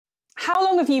How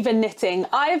long have you been knitting?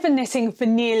 I've been knitting for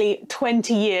nearly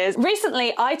 20 years.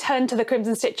 Recently, I turned to the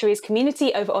Crimson Stitchery's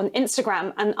community over on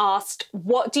Instagram and asked,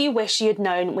 what do you wish you'd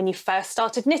known when you first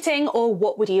started knitting, or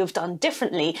what would you have done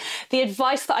differently? The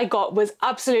advice that I got was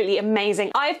absolutely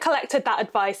amazing. I've collected that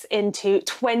advice into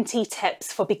 20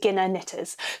 tips for beginner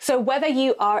knitters. So whether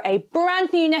you are a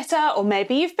brand new knitter, or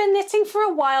maybe you've been knitting for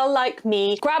a while like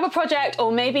me, grab a project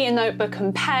or maybe a notebook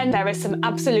and pen. There is some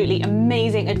absolutely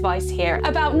amazing advice here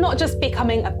about not just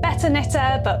becoming a better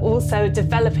knitter, but also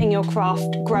developing your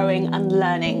craft, growing and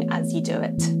learning as you do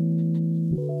it.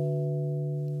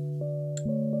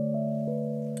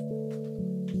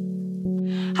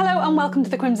 Hello and welcome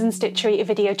to the Crimson Stitchery, a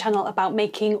video channel about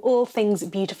making all things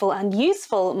beautiful and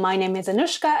useful. My name is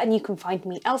Anushka and you can find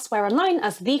me elsewhere online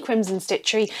as The Crimson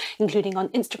Stitchery, including on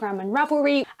Instagram and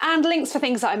Ravelry, and links for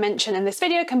things that I mention in this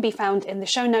video can be found in the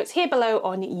show notes here below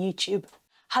on YouTube.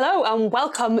 Hello and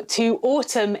welcome to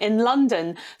autumn in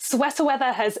London. Sweater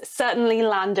weather has certainly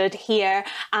landed here,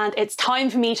 and it's time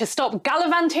for me to stop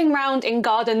gallivanting around in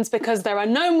gardens because there are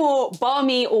no more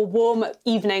balmy or warm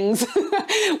evenings.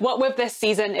 What with this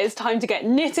season, it's time to get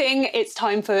knitting, it's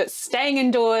time for staying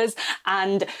indoors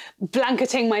and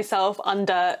blanketing myself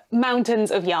under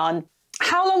mountains of yarn.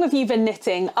 How long have you been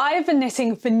knitting? I've been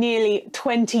knitting for nearly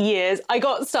 20 years. I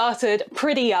got started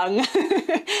pretty young.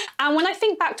 And when I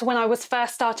think back to when I was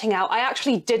first starting out, I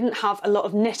actually didn't have a lot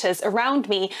of knitters around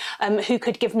me who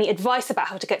could give me advice about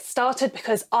how to get started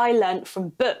because I learned from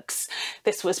books.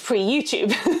 This was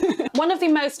pre-YouTube. One of the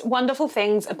most wonderful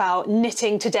things about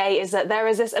knitting today is that there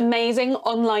is this amazing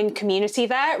online community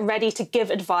there ready to give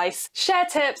advice, share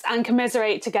tips and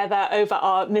commiserate together over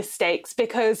our mistakes,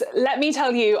 because let me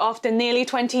tell you, after nearly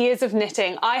 20 years of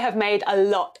knitting, I have made a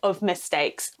lot of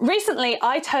mistakes. Recently,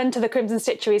 I turned to the Crimson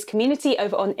Stitchery's community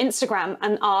over on Instagram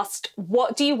and asked,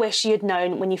 what do you wish you'd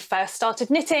known when you first started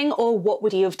knitting, or what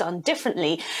would you have done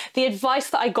differently? The advice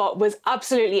that I got was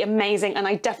absolutely amazing and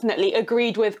I definitely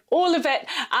agreed with all of it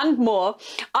and more.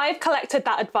 I've collected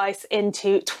that advice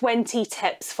into 20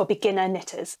 tips for beginner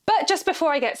knitters. But just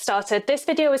before I get started, this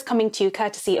video is coming to you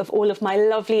courtesy of all of my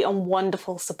lovely and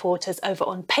wonderful supporters over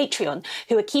on Patreon,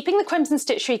 who are keeping the Crimson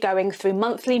Stitchery going through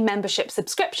monthly membership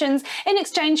subscriptions in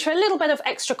exchange for a little bit of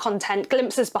extra content,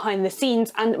 glimpses behind the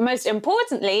scenes, and most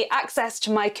importantly, access to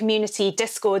my community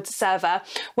Discord server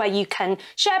where you can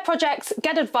share projects,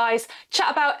 get advice,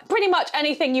 chat about pretty much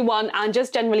anything you want, and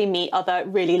just generally meet other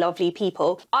really lovely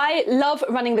people. I love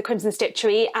running the Crimson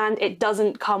Stitchery and it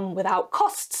doesn't come without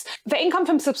costs. The income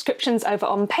from subscriptions over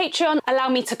on Patreon allow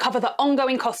me to cover the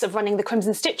ongoing costs of running the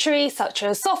Crimson Stitchery, such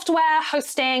as software,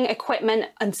 hosting, equipment,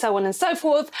 and so on and so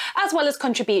forth, as well as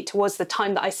contribute towards the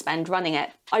time that I spend running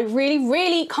it. I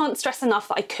really can't stress enough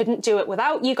that I couldn't do it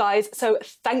without you guys, so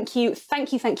thank you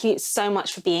so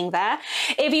much for being there.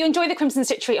 If you enjoy the Crimson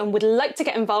Stitchery and would like to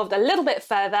get involved a little bit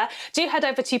further, do head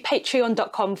over to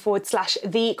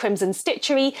patreon.com/The Crimson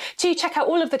Stitchery to check out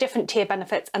all of the different tier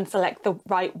benefits and select the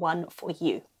right one for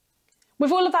you.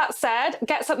 With all of that said,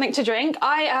 get something to drink.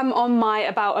 I am on my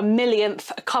about a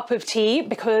millionth cup of tea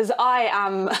because I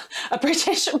am a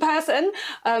British person.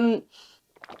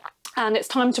 And it's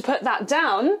time to put that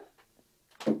down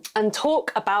and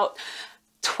talk about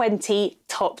 20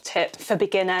 top tips for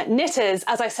beginner knitters.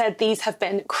 As I said, these have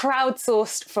been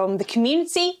crowdsourced from the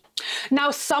community. Now,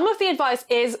 some of the advice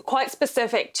is quite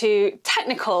specific to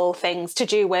technical things to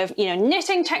do with,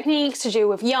 knitting techniques, to do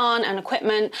with yarn and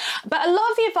equipment, but a lot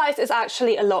of the advice is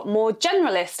actually a lot more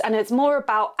generalist, and it's more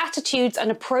about attitudes and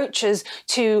approaches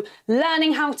to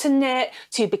learning how to knit,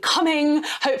 to becoming,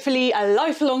 hopefully, a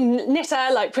lifelong knitter,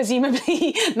 like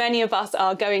presumably many of us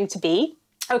are going to be.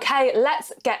 Okay,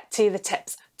 let's get to the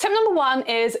tips. Tip number one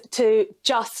is to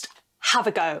just have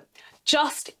a go.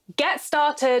 Just get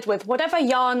started with whatever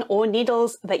yarn or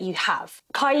needles that you have.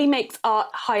 Kylie Makes Art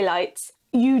highlights,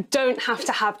 you don't have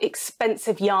to have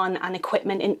expensive yarn and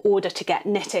equipment in order to get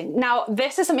knitting. Now,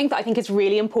 this is something that I think is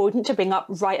really important to bring up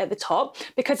right at the top,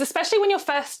 because especially when you're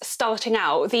first starting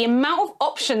out, the amount of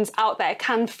options out there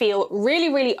can feel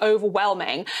really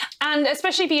overwhelming. And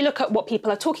especially if you look at what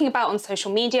people are talking about on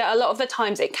social media, a lot of the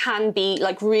times it can be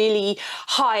like really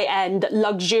high-end,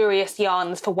 luxurious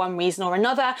yarns for one reason or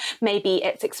another. Maybe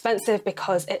it's expensive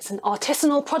because it's an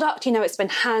artisanal product, it's been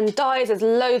hand dyed, there's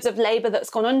loads of labor that's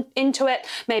gone on into it. it.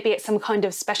 Maybe it's some kind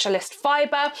of specialist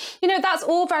fiber. You know, that's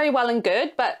all very well and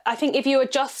good, but I think if you are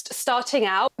just starting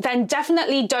out, then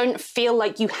definitely don't feel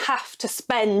like you have to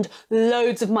spend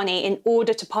loads of money in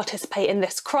order to participate in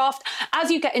this craft.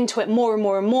 As you get into it more and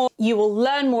more and more, you will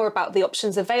learn more about the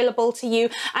options available to you,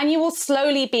 and you will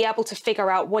slowly be able to figure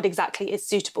out what exactly is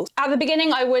suitable. At the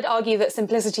beginning, I would argue that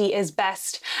simplicity is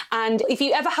best. And if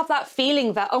you ever have that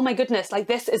feeling that, oh my goodness, like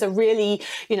this is a really,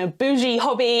 you know, bougie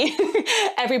hobby,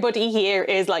 everybody here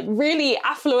is like really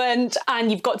affluent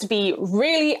and you've got to be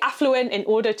really affluent in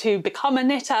order to become a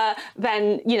knitter,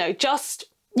 then, you know, just,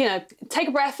 you know, take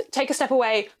a breath, take a step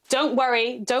away. Don't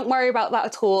worry about that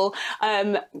at all.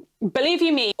 Believe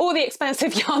you me, all the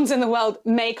expensive yarns in the world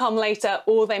may come later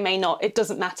or they may not. It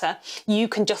doesn't matter. You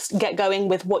can just get going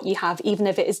with what you have, even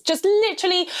if it is just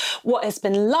literally what has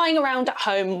been lying around at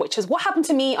home, which is what happened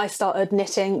to me. I started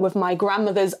knitting with my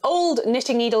grandmother's old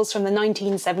knitting needles from the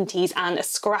 1970s and a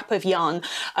scrap of yarn,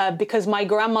 because my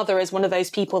grandmother is one of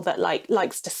those people that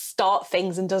likes to start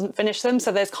things and doesn't finish them.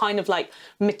 So there's kind of like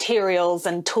materials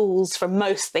and tools for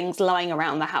most things lying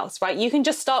around the house, right? You can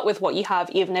just start with what you have,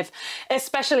 even if,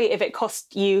 especially if it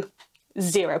costs you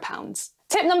 £0.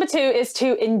 Tip number 2 is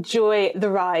to enjoy the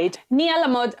ride. Nia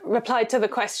Lamod replied to the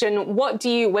question, what do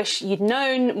you wish you'd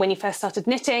known when you first started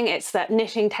knitting? It's that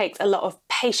knitting takes a lot of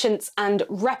patience and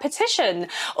repetition.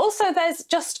 Also, there's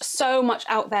just so much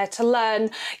out there to learn.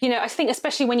 You know, I think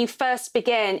especially when you first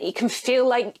begin, it can feel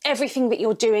like everything that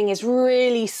you're doing is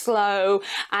really slow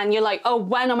and you're like, oh,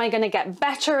 when am I going to get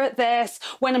better at this?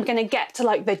 When am I going to get to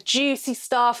like the juicy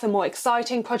stuff, the more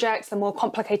exciting projects, the more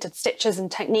complicated stitches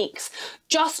and techniques?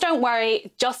 Just don't worry.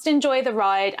 Just enjoy the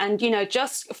ride and, you know,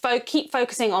 just keep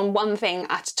focusing on one thing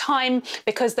at a time,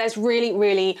 because there's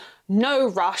really no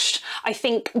rush. I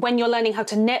think when you're learning how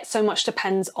to knit, so much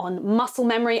depends on muscle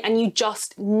memory and you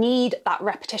just need that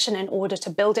repetition in order to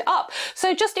build it up.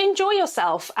 So just enjoy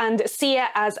yourself and see it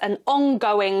as an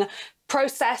ongoing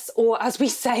process, or as we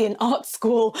say in art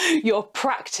school, your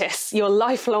practice, your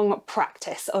lifelong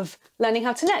practice of learning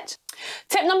how to knit.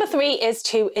 Tip number 3 is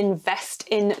to invest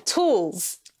in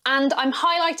tools. And I'm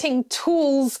highlighting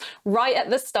tools right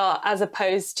at the start as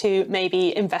opposed to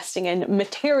maybe investing in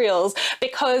materials,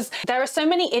 because there are so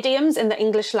many idioms in the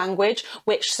English language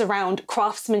which surround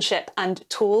craftsmanship and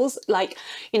tools, like,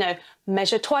 you know,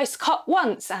 measure twice, cut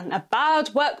once, and a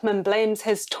bad workman blames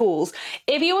his tools.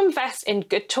 If you invest in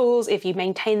good tools, if you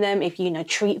maintain them, if you know,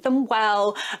 treat them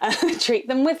well, treat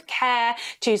them with care,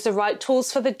 choose the right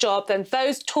tools for the job, then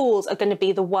those tools are going to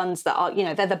be the ones that are, you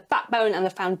know, they're the backbone and the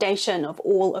foundation of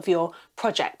all of your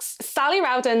projects. Sally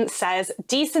Rowden says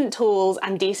decent tools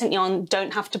and decent yarn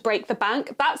don't have to break the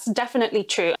bank. That's definitely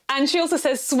true. And she also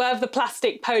says swerve the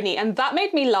plastic pony, and that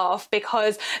made me laugh,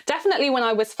 because definitely when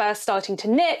I was first starting to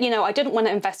knit, you know, I didn't want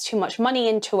to invest too much money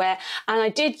into it, and I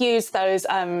did use those,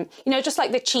 you know, just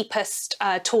like the cheapest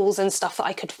tools and stuff that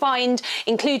I could find,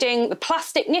 including the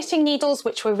plastic knitting needles,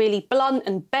 which were really blunt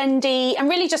and bendy and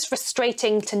really just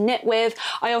frustrating to knit with.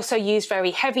 I also used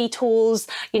very heavy tools,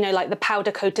 you know, like the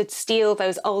powder coated steel,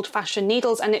 those old-fashioned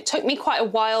needles, and it took me quite a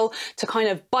while to kind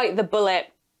of bite the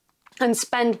bullet and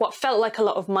spend what felt like a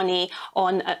lot of money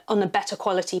on a better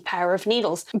quality pair of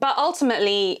needles. But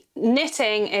ultimately,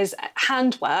 knitting is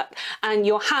handwork, and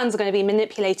your hands are going to be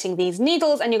manipulating these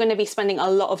needles and you're going to be spending a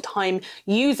lot of time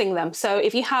using them. So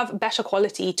if you have better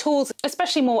quality tools,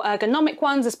 especially more ergonomic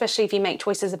ones, especially if you make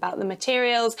choices about the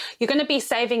materials, you're going to be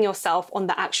saving yourself on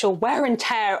the actual wear and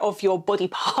tear of your body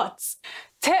parts.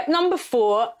 Tip number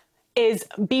 4 is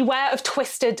beware of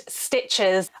twisted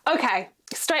stitches. Okay,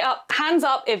 straight up, hands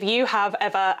up if you have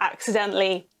ever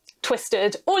accidentally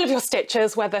twisted all of your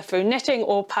stitches, whether through knitting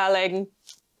or purling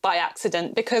by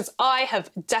accident, because I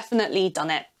have definitely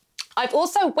done it. I've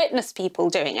also witnessed people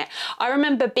doing it. I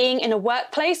remember being in a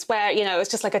workplace where, you know, it was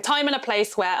just like a time and a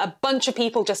place where a bunch of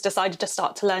people just decided to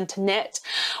start to learn to knit.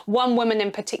 One woman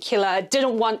in particular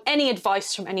didn't want any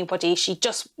advice from anybody. She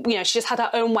just, you know, she just had her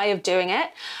own way of doing it.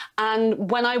 And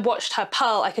when I watched her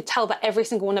purl, I could tell that every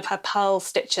single one of her purl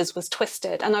stitches was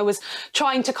twisted. And I was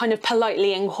trying to kind of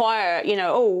politely inquire, you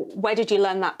know, oh, where did you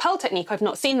learn that purl technique? I've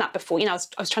not seen that before. You know,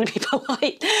 I was trying to be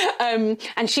polite.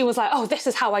 And she was like, oh, this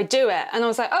is how I do it. And I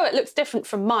was like, oh, it looks different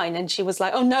from mine. And she was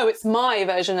like, oh no, it's my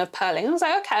version of purling. I was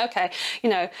like, okay, you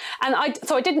know. And I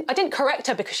didn't correct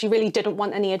her because she really didn't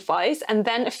want any advice. And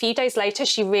then a few days later,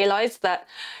 she realized that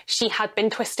she had been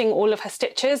twisting all of her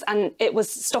stitches, and it was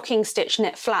stocking stitch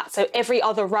knit flat. So every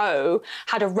other row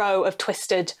had a row of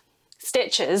twisted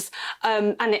stitches,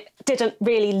 and it didn't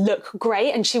really look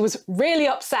great, and she was really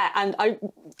upset. And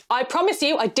I promise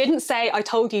you, I didn't say I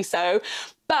told you so,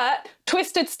 but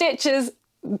twisted stitches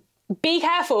be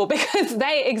careful because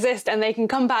they exist and they can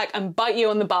come back and bite you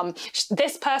on the bum.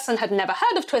 This person had never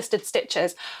heard of twisted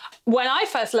stitches. When I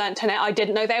first learned to knit, I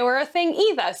didn't know they were a thing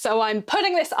either. So I'm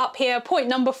putting this up here, point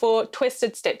number 4,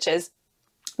 twisted stitches.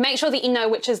 Make sure that you know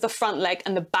which is the front leg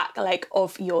and the back leg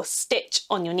of your stitch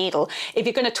on your needle. If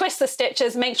you're going to twist the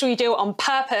stitches, make sure you do it on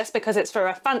purpose because it's for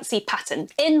a fancy pattern.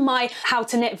 In my how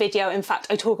to knit video, in fact,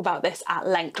 I talk about this at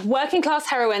length. Working Class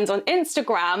Heroines on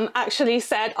Instagram actually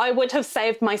said I would have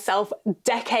saved myself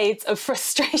decades of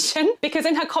frustration because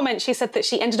in her comment she said that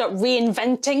she ended up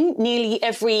reinventing nearly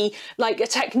every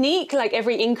technique, like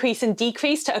every increase and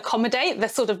decrease to accommodate the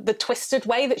sort of the twisted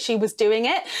way that she was doing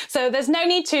it. So there's no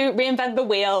need to reinvent the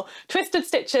wheel. Twisted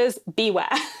stitches, beware.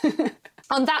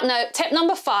 On that note, tip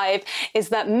number 5 is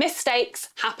that mistakes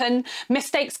happen,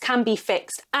 mistakes can be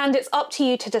fixed, and it's up to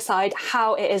you to decide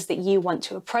how it is that you want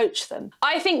to approach them.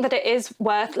 I think that it is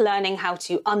worth learning how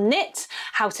to unknit,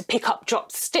 how to pick up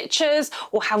dropped stitches,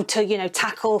 or how to,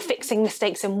 tackle fixing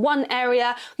mistakes in one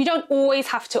area. You don't always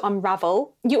have to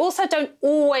unravel. You also don't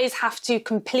always have to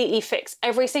completely fix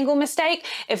every single mistake.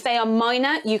 If they are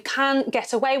minor, you can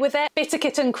get away with it. Bitter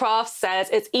Kitten Crafts says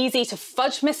it's easy to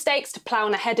fudge mistakes, to plow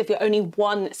on ahead if you're only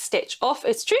one stitch off.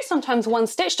 It's true, sometimes one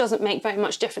stitch doesn't make very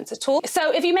much difference at all.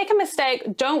 So if you make a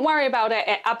mistake, don't worry about it.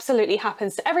 It absolutely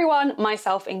happens to everyone,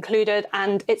 myself included,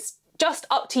 and it's just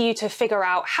up to you to figure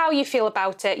out how you feel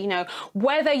about it,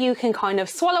 whether you can kind of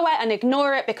swallow it and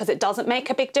ignore it because it doesn't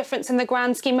make a big difference in the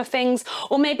grand scheme of things,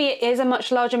 or maybe it is a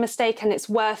much larger mistake and it's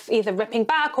worth either ripping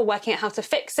back or working out how to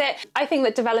fix it. I think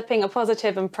that developing a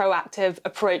positive and proactive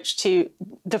approach to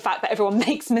the fact that everyone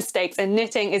makes mistakes in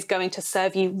knitting is going to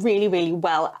serve you really, really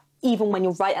well, even when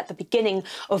you're right at the beginning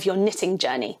of your knitting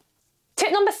journey.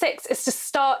 Tip number 6 is to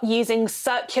start using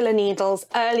circular needles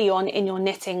early on in your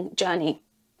knitting journey.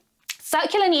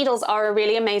 Circular needles are a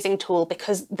really amazing tool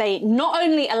because they not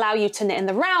only allow you to knit in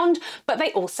the round, but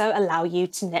they also allow you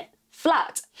to knit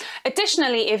flat.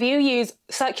 Additionally, if you use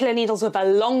circular needles with a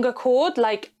longer cord,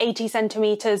 like 80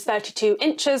 centimeters, 32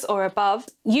 inches or above,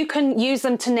 you can use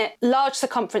them to knit large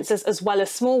circumferences as well as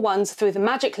small ones through the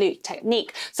magic loop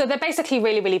technique. So they're basically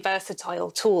really, really versatile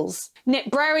tools.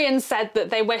 Knitbrarian said that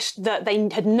they wished that they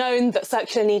had known that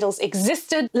circular needles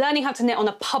existed. Learning how to knit on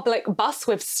a public bus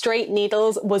with straight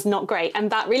needles was not great.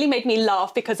 And that really made me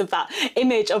laugh because of that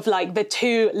image of the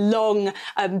 2 long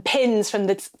pins from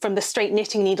the straight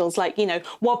knitting needles,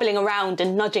 wobbling around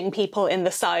and nudging people in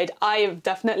the side. I've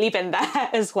definitely been there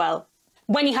as well.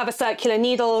 When you have a circular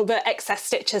needle, the excess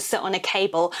stitches sit on a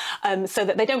cable so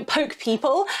that they don't poke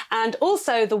people, and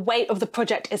also the weight of the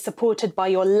project is supported by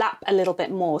your lap a little bit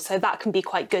more, so that can be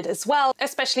quite good as well,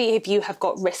 especially if you have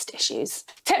got wrist issues.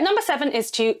 Tip number 7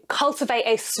 is to cultivate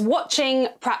a swatching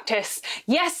practice.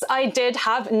 Yes, I did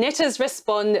have knitters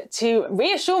respond to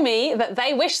reassure me that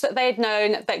they wish that they'd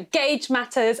known that gauge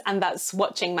matters and that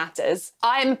swatching matters.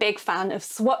 I am a big fan of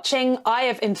swatching. I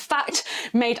have in fact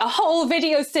made a whole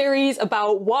video series about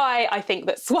why I think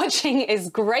that swatching is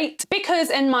great,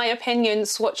 because in my opinion,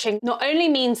 swatching not only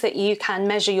means that you can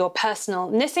measure your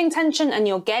personal knitting tension and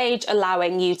your gauge,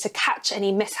 allowing you to catch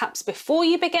any mishaps before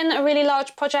you begin a really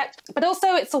large project, but also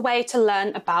it's a way to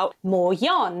learn about more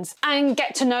yarns and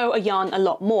get to know a yarn a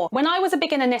lot more. When I was a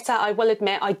beginner knitter, I will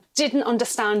admit I didn't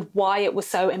understand why it was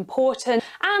so important,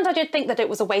 and I did think that it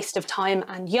was a waste of time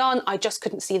and yarn. I just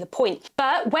couldn't see the point.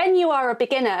 But when you are a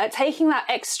beginner, taking that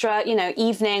extra,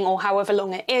 evening or however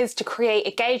long it is to create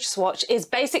a gauge swatch is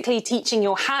basically teaching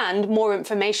your hand more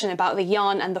information about the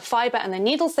yarn and the fibre and the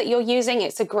needles that you're using.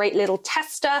 It's a great little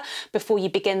tester before you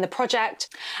begin the project.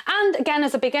 And again,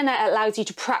 as a beginner, it allows you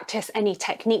to practice any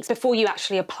techniques before you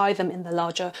actually apply them in the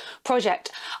larger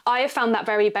project. I have found that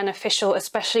very beneficial,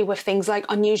 especially with things like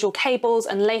unusual cables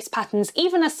and lace patterns.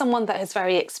 Even as someone that is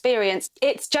very experienced,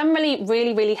 it's generally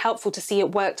really, really helpful to see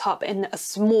it worked up in a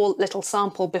small little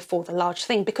sample before the large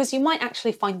thing, because you might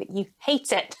actually find that you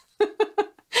hate it.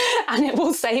 And it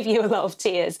will save you a lot of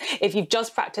tears if you've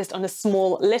just practiced on a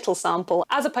small little sample,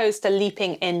 as opposed to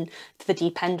leaping in to the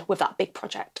deep end with that big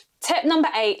project. Tip number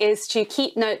 8 is to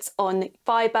keep notes on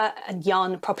fibre and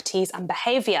yarn properties and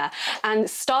behaviour, and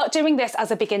start doing this as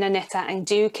a beginner knitter and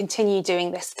do continue doing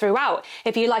this throughout.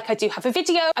 If you like, I do have a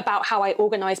video about how I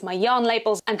organise my yarn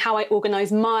labels and how I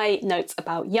organise my notes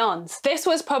about yarns. This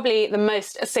was probably the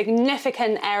most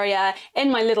significant area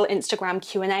in my little Instagram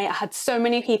Q&A. I had so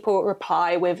many people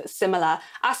reply with similar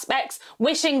aspects,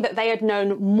 wishing that they had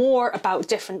known more about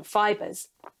different fibres.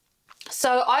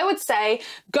 So I would say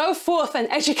go forth and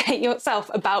educate yourself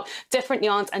about different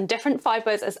yarns and different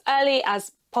fibres as early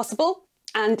as possible,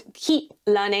 and keep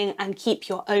learning and keep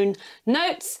your own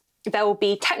notes. There will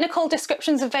be technical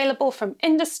descriptions available from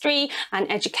industry and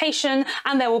education,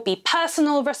 and there will be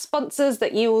personal responses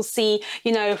that you will see,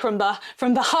 you know, from the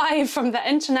hive, from the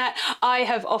internet. I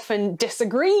have often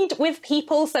disagreed with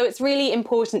people, so it's really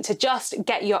important to just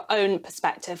get your own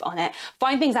perspective on it,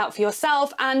 find things out for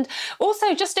yourself, and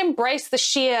also just embrace the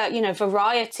sheer, you know,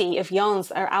 variety of yarns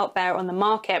that are out there on the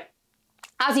market.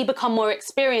 As you become more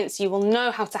experienced, you will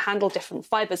know how to handle different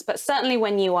fibers, but certainly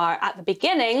when you are at the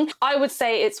beginning, I would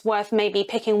say it's worth maybe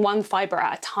picking one fiber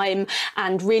at a time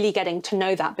and really getting to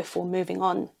know that before moving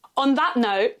on. On that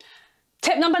note,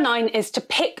 tip number 9 is to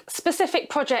pick specific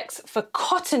projects for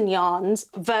cotton yarns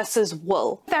versus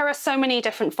wool. There are so many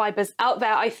different fibers out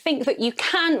there. I think that you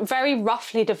can very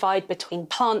roughly divide between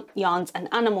plant yarns and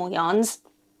animal yarns.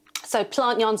 So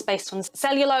plant yarns based on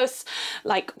cellulose,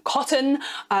 like cotton,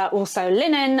 also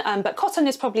linen, but cotton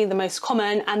is probably the most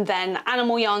common. And then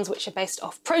animal yarns, which are based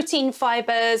off protein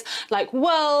fibers, like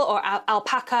wool or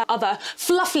alpaca, other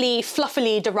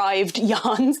fluffily derived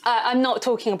yarns. I'm not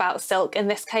talking about silk in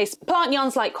this case. Plant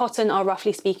yarns like cotton are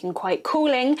roughly speaking quite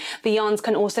cooling. The yarns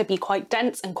can also be quite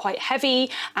dense and quite heavy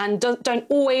and don't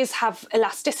always have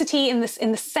elasticity in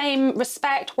the same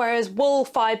respect, whereas wool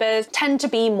fibers tend to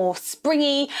be more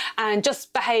springy and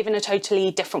just behave in a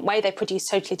totally different way. They produce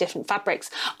totally different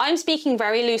fabrics. I'm speaking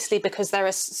very loosely because there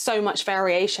is so much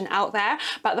variation out there,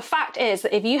 but the fact is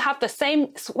that if you have the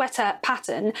same sweater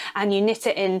pattern and you knit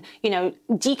it in, you know,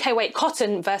 DK weight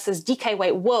cotton versus DK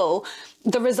weight wool,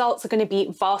 the results are going to be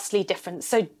vastly different.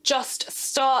 So just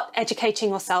start educating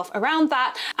yourself around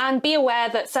that and be aware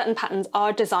that certain patterns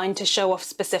are designed to show off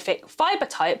specific fiber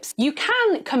types. You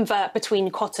can convert between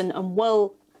cotton and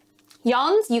wool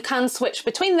yarns, you can switch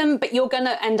between them, but you're going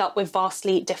to end up with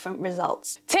vastly different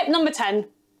results. Tip number 10,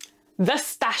 the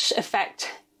stash effect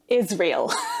is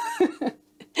real.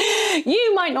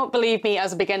 You might not believe me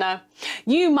as a beginner.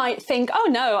 You might think, oh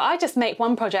no, I just make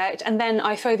one project and then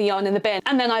I throw the yarn in the bin,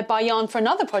 and then I buy yarn for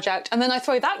another project and then I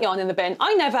throw that yarn in the bin.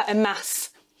 I never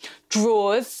amass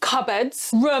drawers,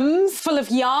 cupboards, rooms full of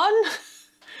yarn.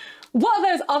 What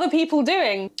are those other people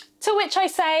doing? To which I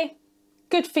say,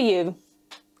 good for you.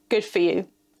 Good for you.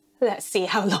 Let's see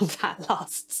how long that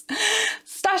lasts.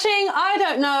 Stashing, I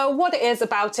don't know what it is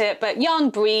about it, but yarn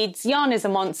breeds, yarn is a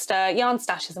monster, yarn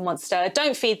stash is a monster.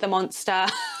 Don't feed the monster.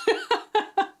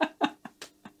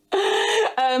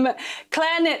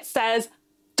 Claire Knit says,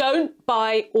 don't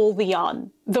buy all the yarn.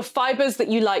 The fibers that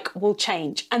you like will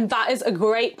change. And that is a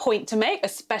great point to make,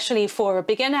 especially for a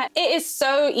beginner. It is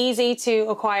so easy to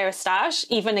acquire a stash,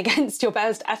 even against your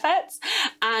best efforts.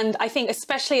 And I think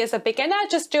especially as a beginner,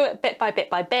 just do it bit by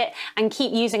bit and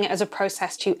keep using it as a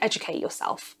process to educate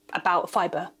yourself about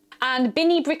fiber. And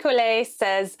Binny Bricolet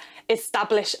says,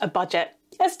 establish a budget.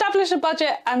 Establish a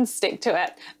budget and stick to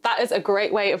it. That is a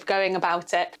great way of going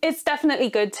about it. It's definitely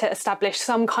good to establish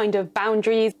some kind of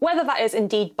boundaries, whether that is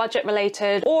indeed budget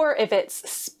related or if it's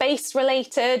space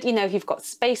related, you know, if you've got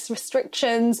space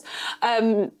restrictions.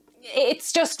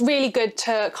 It's just really good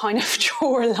to kind of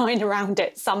draw a line around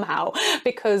it somehow,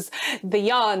 because the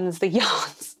yarns,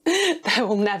 there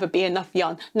will never be enough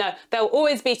yarn. No, there will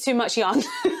always be too much yarn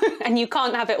and you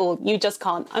can't have it all. You just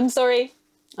can't. I'm sorry.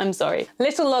 I'm sorry.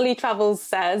 Little Lolly Travels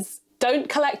says, don't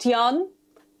collect yarn,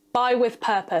 buy with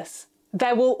purpose.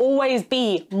 There will always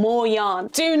be more yarn.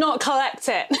 Do not collect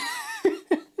it.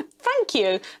 Thank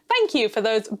you. Thank you for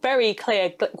those very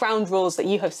clear ground rules that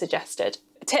you have suggested.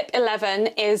 Tip 11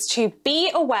 is to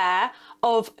be aware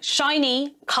of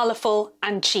shiny, colourful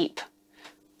and cheap.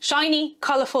 Shiny,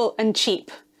 colourful and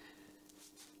cheap.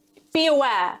 Be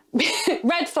aware.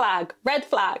 Red flag, red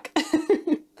flag.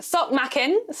 Sock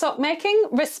making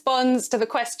responds to the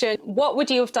question, what would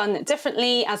you have done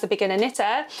differently as a beginner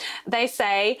knitter? They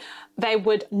say they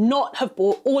would not have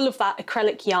bought all of that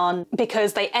acrylic yarn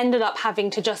because they ended up having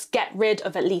to just get rid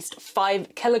of at least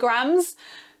 5 kilograms.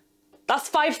 That's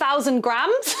 5,000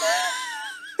 grams.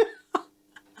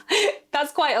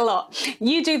 That's quite a lot.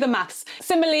 You do the maths.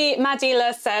 Similarly,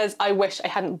 Madila says, I wish I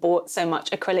hadn't bought so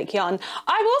much acrylic yarn.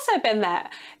 I've also been there.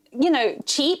 You know,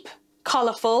 cheap,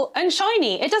 colourful and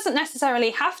shiny. It doesn't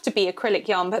necessarily have to be acrylic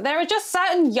yarn, but there are just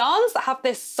certain yarns that have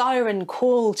this siren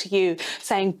call to you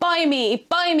saying, buy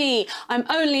me, I'm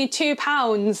only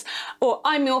 £2, or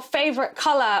I'm your favourite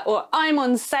colour, or I'm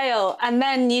on sale, and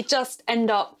then you just end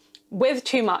up with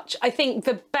too much. I think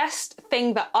the best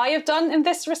thing that I have done in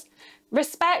this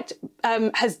respect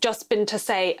has just been to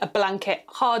say a blanket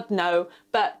hard no,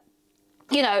 but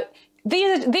you know,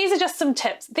 these are just some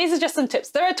tips. These are just some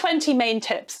tips. There are 20 main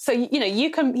tips. So, you know, you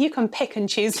can pick and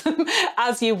choose them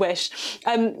as you wish.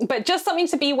 But just something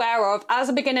to be aware of as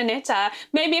a beginner knitter.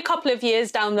 Maybe a couple of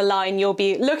years down the line, you'll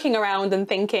be looking around and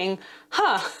thinking,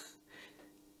 huh,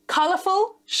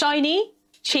 colourful, shiny,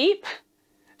 cheap,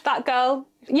 that girl.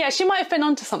 Yeah, she might have been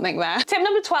onto something there. Tip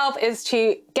number 12 is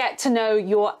to get to know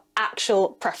your actual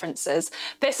preferences.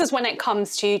 This is when it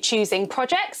comes to choosing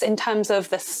projects in terms of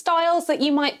the styles that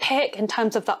you might pick, in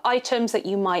terms of the items that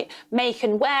you might make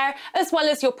and wear, as well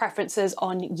as your preferences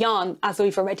on yarn, as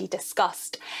we've already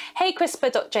discussed.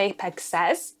 HeyCrisper.jpg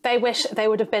says they wish they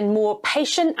would have been more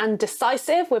patient and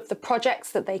decisive with the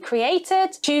projects that they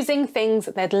created, choosing things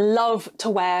that they'd love to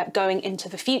wear going into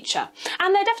the future.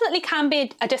 And there definitely can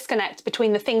be a disconnect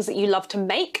between the things that you love to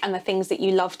make and the things that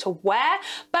you love to wear,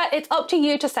 but it's up to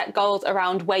you to set goals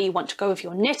around where you want to go with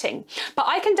your knitting. But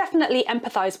I can definitely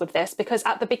empathize with this, because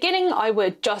at the beginning I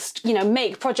would just, you know,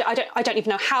 make project. I don't even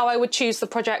know how I would choose the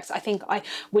projects. I think I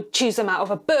would choose them out of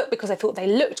a book because I thought they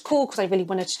looked cool, because I really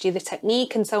wanted to do the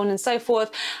technique and so on and so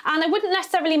forth. And I wouldn't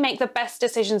necessarily make the best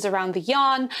decisions around the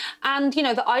yarn, and you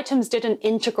know, the items didn't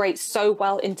integrate so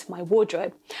well into my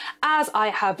wardrobe. As I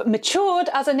have matured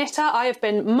as a knitter, I have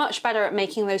been much better at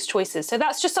making those choices. So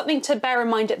that's just something to bear in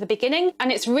mind at the beginning,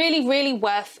 and it's really, really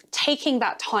worth taking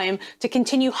that time to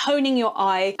continue honing your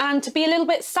eye and to be a little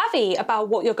bit savvy about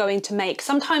what you're going to make.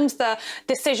 Sometimes the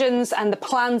decisions and the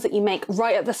plans that you make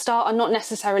right at the start are not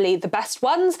necessarily the best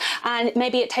ones, and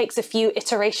maybe it takes a few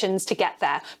iterations to get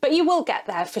there, but you will get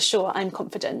there for sure, I'm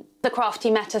confident. The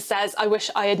Crafty Meta says, I wish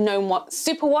I had known what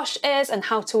superwash is and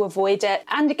how to avoid it.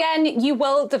 And again, you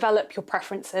will develop your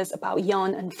preferences about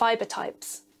yarn and fibre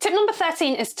types. Tip number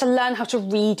 13 is to learn how to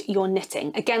read your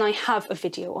knitting. Again, I have a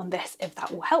video on this if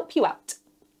that will help you out.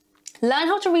 Learn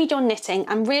how to read your knitting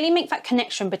and really make that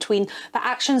connection between the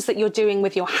actions that you're doing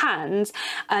with your hands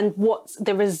and what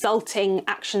the resulting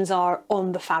actions are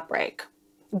on the fabric.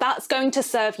 That's going to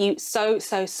serve you so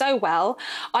well.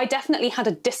 I definitely had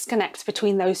a disconnect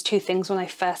between those two things when I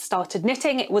first started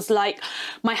knitting. It was like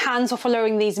my hands were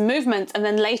following these movements, and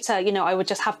then later, you know, I would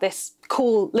just have this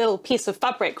cool little piece of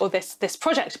fabric or this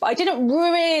project, but I didn't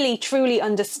really truly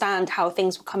understand how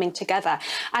things were coming together.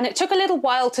 And it took a little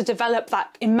while to develop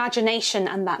that imagination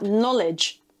and that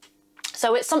knowledge.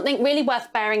 So it's something really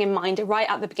worth bearing in mind right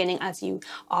at the beginning as you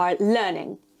are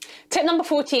learning. Tip number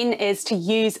 14 is to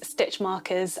use stitch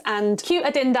markers, and Cute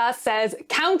Adinda says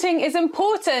counting is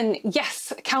important.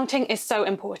 Yes, counting is so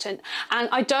important, and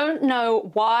I don't know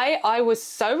why I was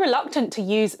so reluctant to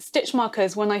use stitch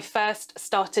markers when I first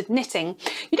started knitting.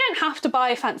 You don't have to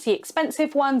buy fancy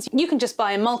expensive ones. You can just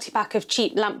buy a multi-pack of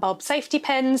cheap lamp bulb safety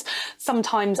pins.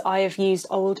 Sometimes I have used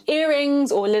old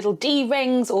earrings or little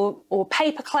D-rings or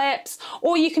paper clips,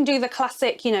 or you can do the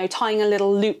classic, you know, tying a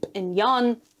little loop in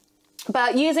yarn.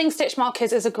 But using stitch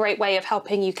markers is a great way of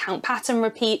helping you count pattern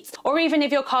repeats, or even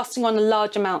if you're casting on a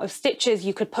large amount of stitches,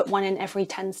 you could put one in every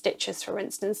 10 stitches, for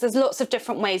instance. There's lots of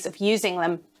different ways of using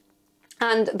them,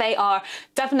 and they are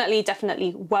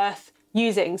definitely worth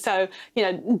using. So, you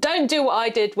know, don't do what I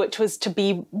did, which was to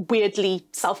be weirdly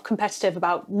self-competitive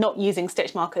about not using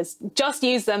stitch markers. Just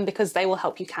use them because they will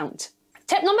help you count.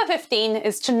 Tip number 15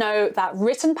 is to know that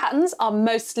written patterns are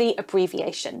mostly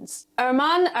abbreviations.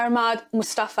 Ahmad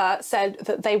Mustafa said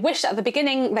that they wished at the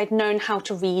beginning they'd known how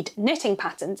to read knitting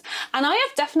patterns. And I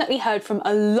have definitely heard from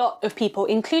a lot of people,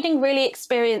 including really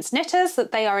experienced knitters,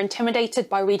 that they are intimidated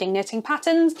by reading knitting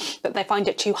patterns, that they find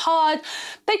it too hard.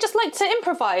 They just like to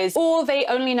improvise, or they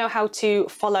only know how to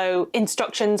follow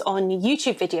instructions on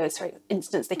YouTube videos, for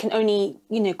instance. They can only,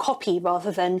 you know, copy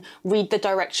rather than read the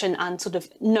direction and sort of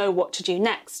know what to do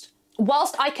next.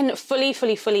 Whilst I can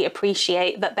fully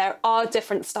appreciate that there are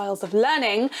different styles of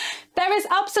learning, there is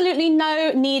absolutely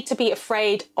no need to be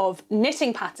afraid of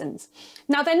knitting patterns.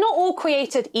 Now, they're not all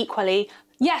created equally.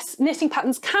 Yes, knitting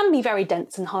patterns can be very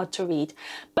dense and hard to read,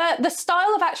 but the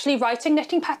style of actually writing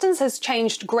knitting patterns has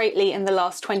changed greatly in the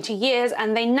last 20 years,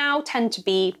 and they now tend to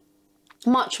be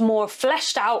much more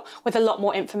fleshed out with a lot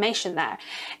more information there.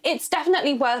 It's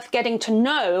definitely worth getting to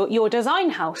know your design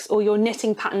house or your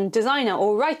knitting pattern designer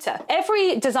or writer.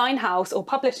 Every design house or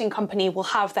publishing company will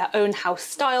have their own house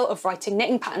style of writing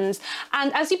knitting patterns,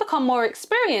 and as you become more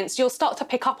experienced, you'll start to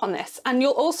pick up on this, and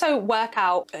you'll also work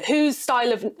out whose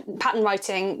style of pattern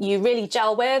writing you really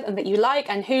gel with and that you like,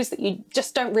 and whose that you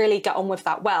just don't really get on with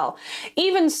that well.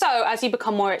 Even so, as you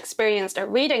become more experienced at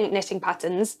reading knitting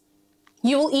patterns,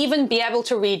 You will even be able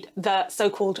to read the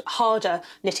so-called harder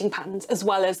knitting patterns as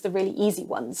well as the really easy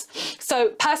ones. So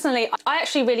personally, I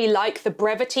actually really like the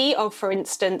brevity of, for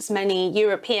instance, many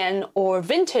European or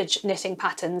vintage knitting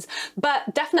patterns,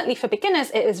 but definitely for beginners,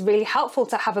 it is really helpful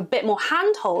to have a bit more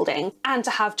hand holding and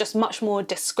to have just much more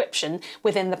description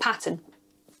within the pattern.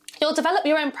 You'll develop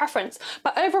your own preference,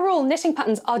 but overall knitting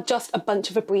patterns are just a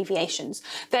bunch of abbreviations.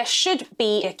 There should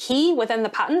be a key within the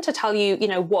pattern to tell you,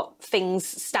 what things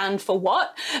stand for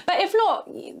what, but if not,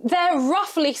 they're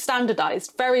roughly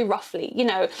standardized, very roughly.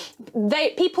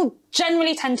 People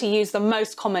generally tend to use the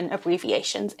most common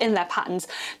abbreviations in their patterns.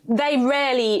 They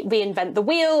rarely reinvent the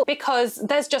wheel because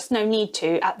there's just no need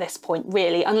to at this point,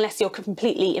 really, unless you're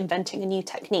completely inventing a new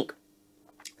technique.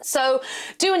 So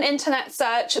do an internet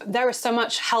search. There is so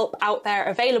much help out there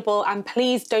available, and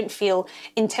please don't feel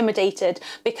intimidated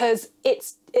because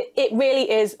it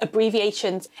really is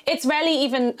abbreviations. It's rarely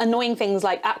even annoying things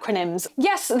like acronyms.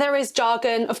 Yes, there is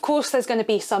jargon. Of course, there's going to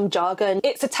be some jargon.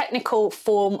 It's a technical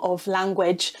form of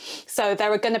language. So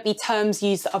there are going to be terms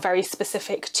used that are very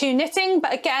specific to knitting.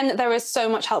 But again, there is so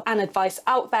much help and advice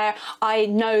out there. I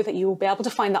know that you will be able to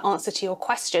find the answer to your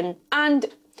question. And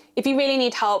if you really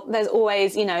need help, there's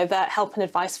always, the help and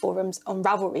advice forums on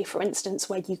Ravelry, for instance,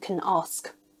 where you can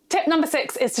ask. Tip number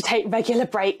 6 is to take regular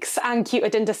breaks. And Cute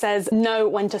Adinda says, know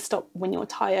when to stop when you're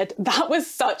tired. That was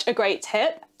such a great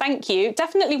tip. Thank you.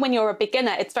 Definitely when you're a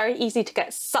beginner, it's very easy to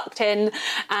get sucked in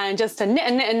and just to knit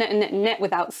and knit and knit and knit and knit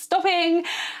without stopping.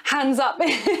 Hands up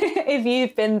if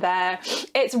you've been there.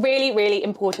 It's really, really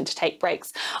important to take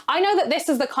breaks. I know that this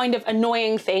is the kind of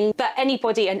annoying thing that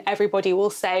anybody and everybody will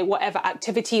say, whatever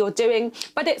activity you're doing,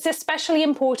 but it's especially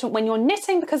important when you're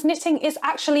knitting because knitting is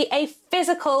actually a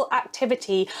physical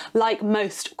activity like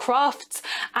most crafts.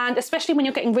 And especially when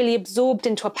you're getting really absorbed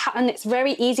into a pattern, it's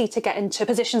very easy to get into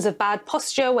positions of bad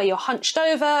posture where you're hunched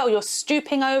over or you're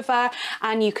stooping over,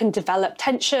 and you can develop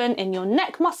tension in your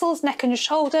neck muscles, neck and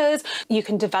shoulders. You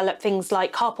can develop things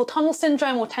like carpal tunnel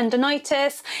syndrome or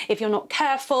tendonitis if you're not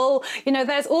careful.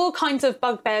 There's all kinds of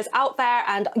bugbears out there,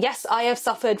 and yes, I have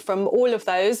suffered from all of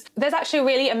those. There's actually a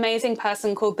really amazing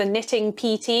person called the Knitting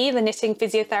PT, the Knitting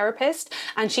Physiotherapist,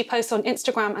 and she posts on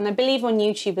Instagram and I believe on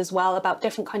YouTube as well about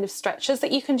different kind of stretches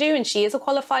that you can do, and she is a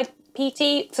qualified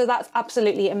PT, so that's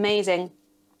absolutely amazing.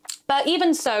 But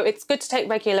even so, it's good to take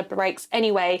regular breaks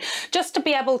anyway, just to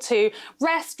be able to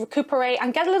rest, recuperate,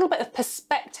 and get a little bit of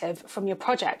perspective from your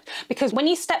project. Because when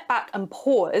you step back and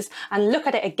pause and look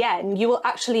at it again, you will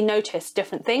actually notice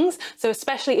different things. So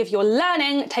especially if you're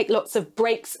learning, take lots of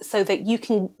breaks so that you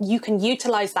can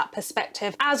utilize that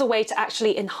perspective as a way to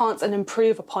actually enhance and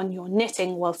improve upon your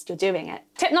knitting whilst you're doing it.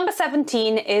 Tip number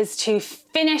 17 is to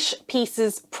finish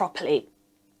pieces properly,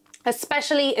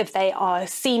 especially if they are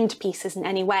seamed pieces in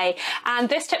any way. And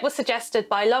this tip was suggested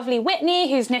by lovely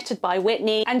Whitney, who's Knitted by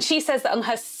Whitney. And she says that on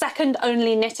her second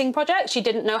only knitting project, she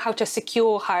didn't know how to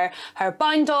secure her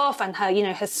bind off and her,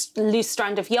 her loose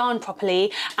strand of yarn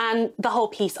properly. And the whole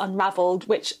piece unraveled,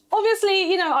 which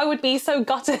obviously, I would be so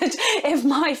gutted if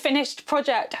my finished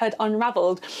project had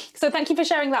unraveled. So thank you for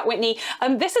sharing that, Whitney.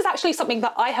 This is actually something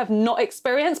that I have not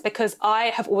experienced because I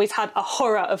have always had a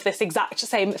horror of this exact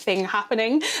same thing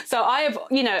happening. So I have,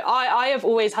 I have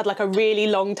always had like a really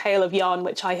long tail of yarn,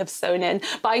 which I have sewn in,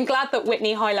 but I'm glad that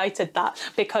Whitney highlighted that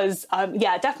because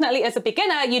yeah, definitely as a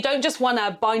beginner, you don't just want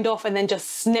to bind off and then just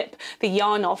snip the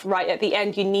yarn off right at the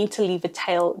end. You need to leave a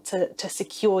tail to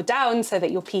secure down so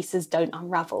that your pieces don't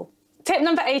unravel. Tip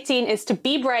number 18 is to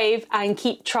be brave and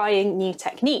keep trying new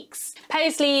techniques.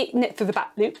 Paisley Knit Through the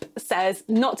Back Loop says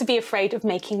not to be afraid of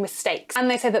making mistakes. And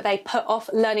they say that they put off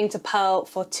learning to purl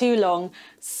for too long.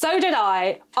 So did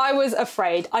I. I was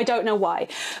afraid. I don't know why.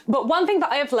 But one thing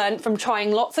that I have learned from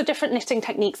trying lots of different knitting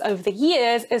techniques over the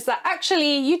years is that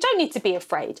actually you don't need to be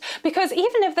afraid, because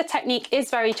even if the technique is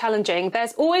very challenging,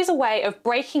 there's always a way of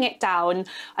breaking it down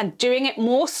and doing it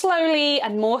more slowly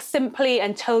and more simply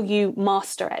until you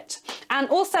master it. And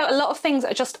also a lot of things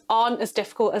just aren't as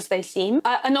difficult as they seem.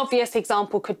 An obvious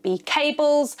example could be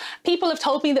cables. People have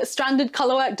told me that stranded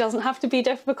colourwork doesn't have to be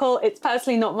difficult. It's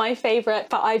personally not my favourite,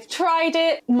 but I've tried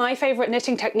it. My favourite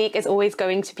knitting technique is always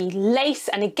going to be lace.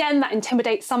 And again, that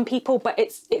intimidates some people, but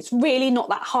it's really not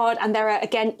that hard. And there are,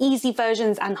 again, easy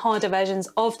versions and harder versions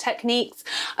of techniques.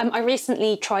 I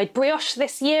recently tried brioche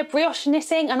this year, brioche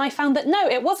knitting, and I found that no,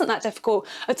 it wasn't that difficult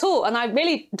at all. And I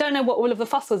really don't know what all of the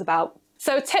fuss was about.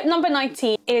 So tip number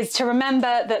 19 is to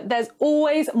remember that there's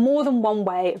always more than one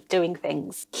way of doing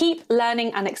things. Keep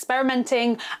learning and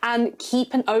experimenting, and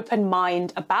keep an open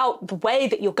mind about the way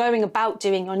that you're going about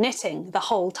doing your knitting the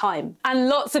whole time. And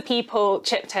lots of people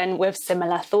chipped in with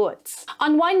similar thoughts.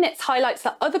 Unwind Knits highlights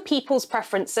that other people's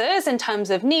preferences in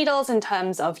terms of needles, in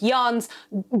terms of yarns,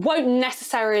 won't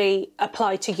necessarily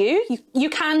apply to you. You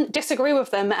can disagree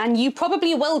with them, and you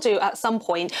probably will do at some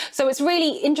point. So it's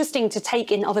really interesting to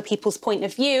take in other people's point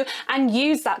of view and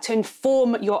use that to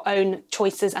inform your own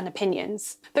choices and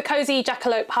opinions. The Cozy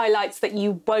Jackalope highlights that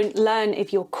you won't learn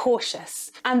if you're cautious,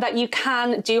 and that you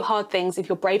can do hard things if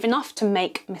you're brave enough to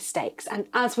make mistakes. And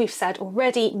as we've said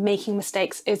already, making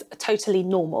mistakes is totally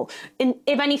normal.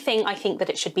 If anything, I think that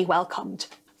it should be welcomed.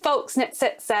 Folks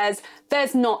Knitsit says,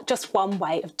 there's not just one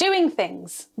way of doing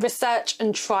things. Research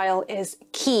and trial is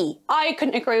key. I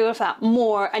couldn't agree with that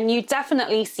more, and you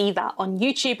definitely see that on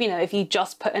YouTube. You know, if you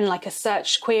just put in like a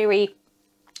search query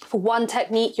for one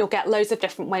technique, you'll get loads of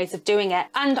different ways of doing it.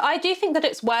 And I do think that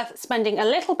it's worth spending a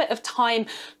little bit of time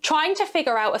trying to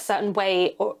figure out a certain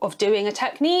way of doing a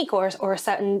technique, or a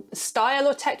certain style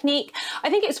or technique. I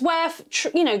think it's worth,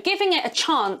 you know, giving it a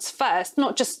chance first,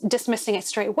 not just dismissing it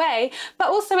straight away, but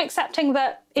also accepting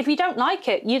that if you don't like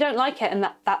it, you don't like it, and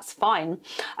that's fine.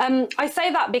 I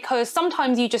say that because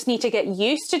sometimes you just need to get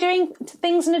used to doing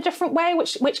things in a different way,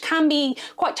 which can be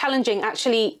quite challenging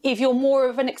actually if you're more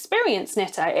of an experienced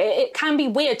knitter. It can be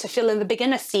weird to feel in the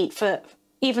beginner seat for,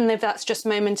 even if that's just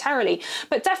momentarily.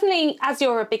 But definitely as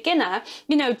you're a beginner,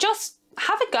 you know, just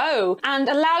have a go and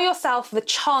allow yourself the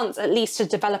chance at least to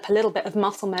develop a little bit of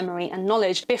muscle memory and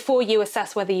knowledge before you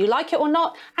assess whether you like it or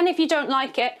not. And if you don't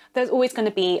like it, there's always going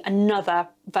to be another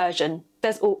version.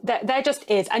 There just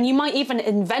is. And you might even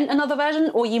invent another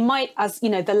version, or you might, as you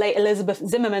know, the late Elizabeth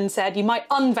Zimmerman said, you might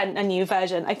invent a new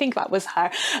version. I think that was her.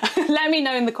 Let me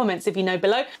know in the comments if you know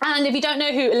below. And if you don't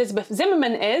know who Elizabeth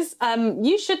Zimmerman is,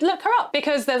 you should look her up,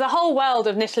 because there's a whole world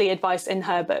of knitterly advice in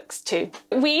her books too.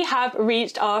 We have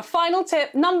reached our final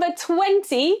tip, number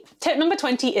 20. Tip number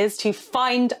 20 is to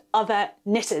find other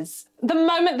knitters. The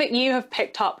moment that you have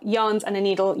picked up yarns and a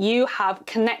needle, you have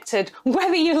connected,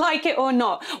 whether you like it or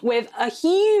not, with a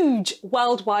huge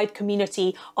worldwide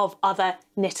community of other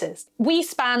knitters. We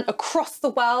span across the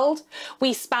world,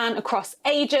 we span across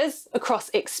ages, across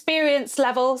experience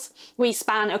levels, we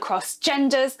span across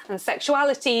genders and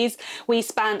sexualities, we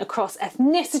span across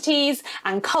ethnicities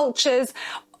and cultures.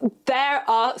 There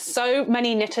are so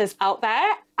many knitters out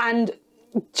there, and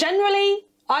generally,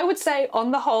 I would say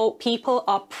on the whole, people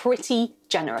are pretty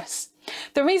generous.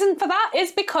 The reason for that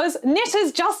is because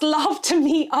knitters just love to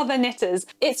meet other knitters.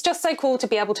 It's just so cool to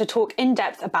be able to talk in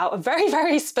depth about a very,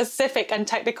 very specific and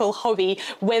technical hobby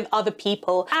with other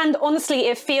people. And honestly,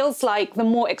 it feels like the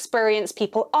more experienced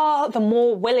people are, the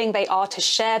more willing they are to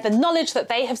share the knowledge that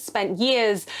they have spent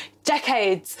years,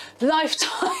 decades,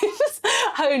 lifetimes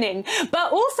honing.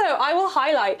 But also I will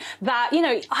highlight that, you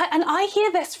know, I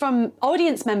hear this from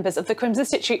audience members of the Crimson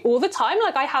Stitchery all the time.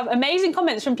 Like, I have amazing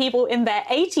comments from people in their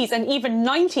 80s and even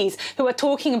 90s who are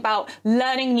talking about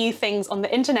learning new things on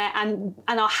the internet and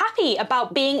are happy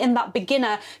about being in that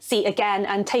beginner seat again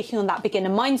and taking on that beginner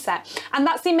mindset. And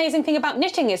that's the amazing thing about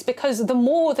knitting, is because the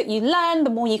more that you learn, the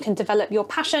more you can develop your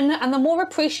passion, and the more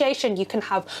appreciation you can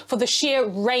have for the sheer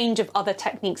range of other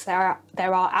techniques there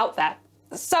are out there.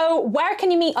 So where can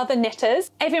you meet other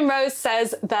knitters? Avian Rose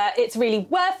says that it's really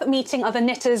worth meeting other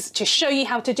knitters to show you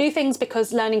how to do things,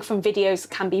 because learning from videos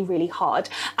can be really hard.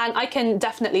 And I can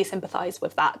definitely sympathise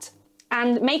with that.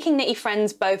 And making knitty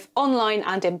friends both online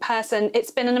and in person,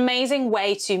 it's been an amazing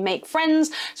way to make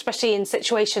friends, especially in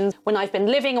situations when I've been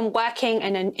living and working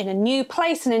in a new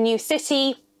place, in a new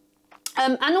city.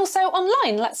 And also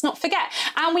online, let's not forget.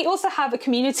 And we also have a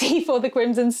community for the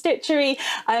Crimson Stitchery.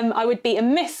 I would be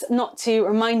amiss not to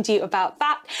remind you about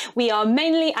that. We are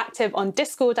mainly active on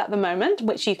Discord at the moment,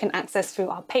 which you can access through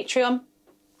our Patreon.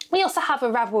 We also have a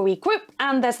Ravelry group,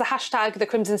 and there's the hashtag The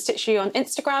Crimson Stitchery on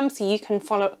Instagram, so you can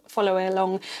follow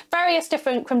along various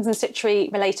different Crimson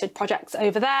Stitchery related projects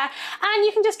over there, and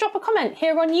you can just drop a comment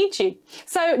here on YouTube.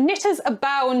 So knitters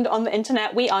abound on the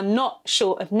internet. We are not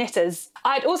short of knitters.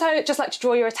 I'd also just like to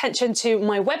draw your attention to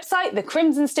my website,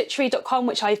 thecrimsonstitchery.com,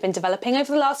 which I've been developing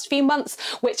over the last few months,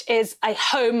 which is a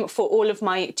home for all of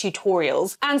my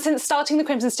tutorials. And since starting the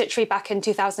Crimson Stitchery back in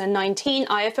 2019,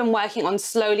 I have been working on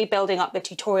slowly building up the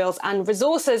tutorials and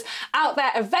resources out there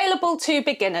available to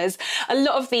beginners. A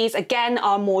lot of these, again,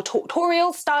 are more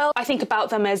tutorial style. I think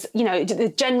about them as, you know, the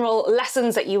general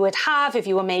lessons that you would have if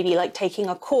you were maybe like taking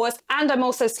a course. And I'm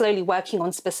also slowly working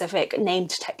on specific named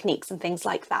techniques and things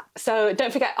like that. So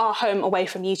don't forget our home away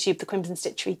from YouTube,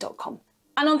 thecrimsonstitchery.com.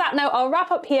 And on that note, I'll wrap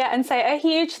up here and say a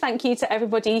huge thank you to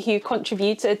everybody who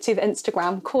contributed to the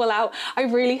Instagram call out. I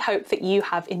really hope that you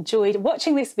have enjoyed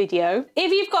watching this video.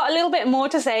 If you've got a little bit more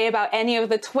to say about any of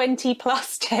the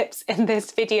 20+ tips in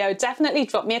this video, definitely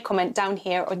drop me a comment down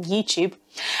here on YouTube.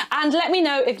 And let me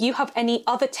know if you have any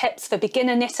other tips for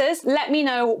beginner knitters. Let me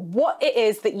know what it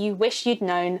is that you wish you'd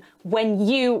known when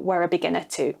you were a beginner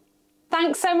too.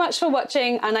 Thanks so much for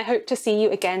watching, and I hope to see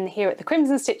you again here at the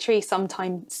Crimson Stitchery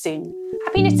sometime soon.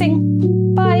 Happy knitting!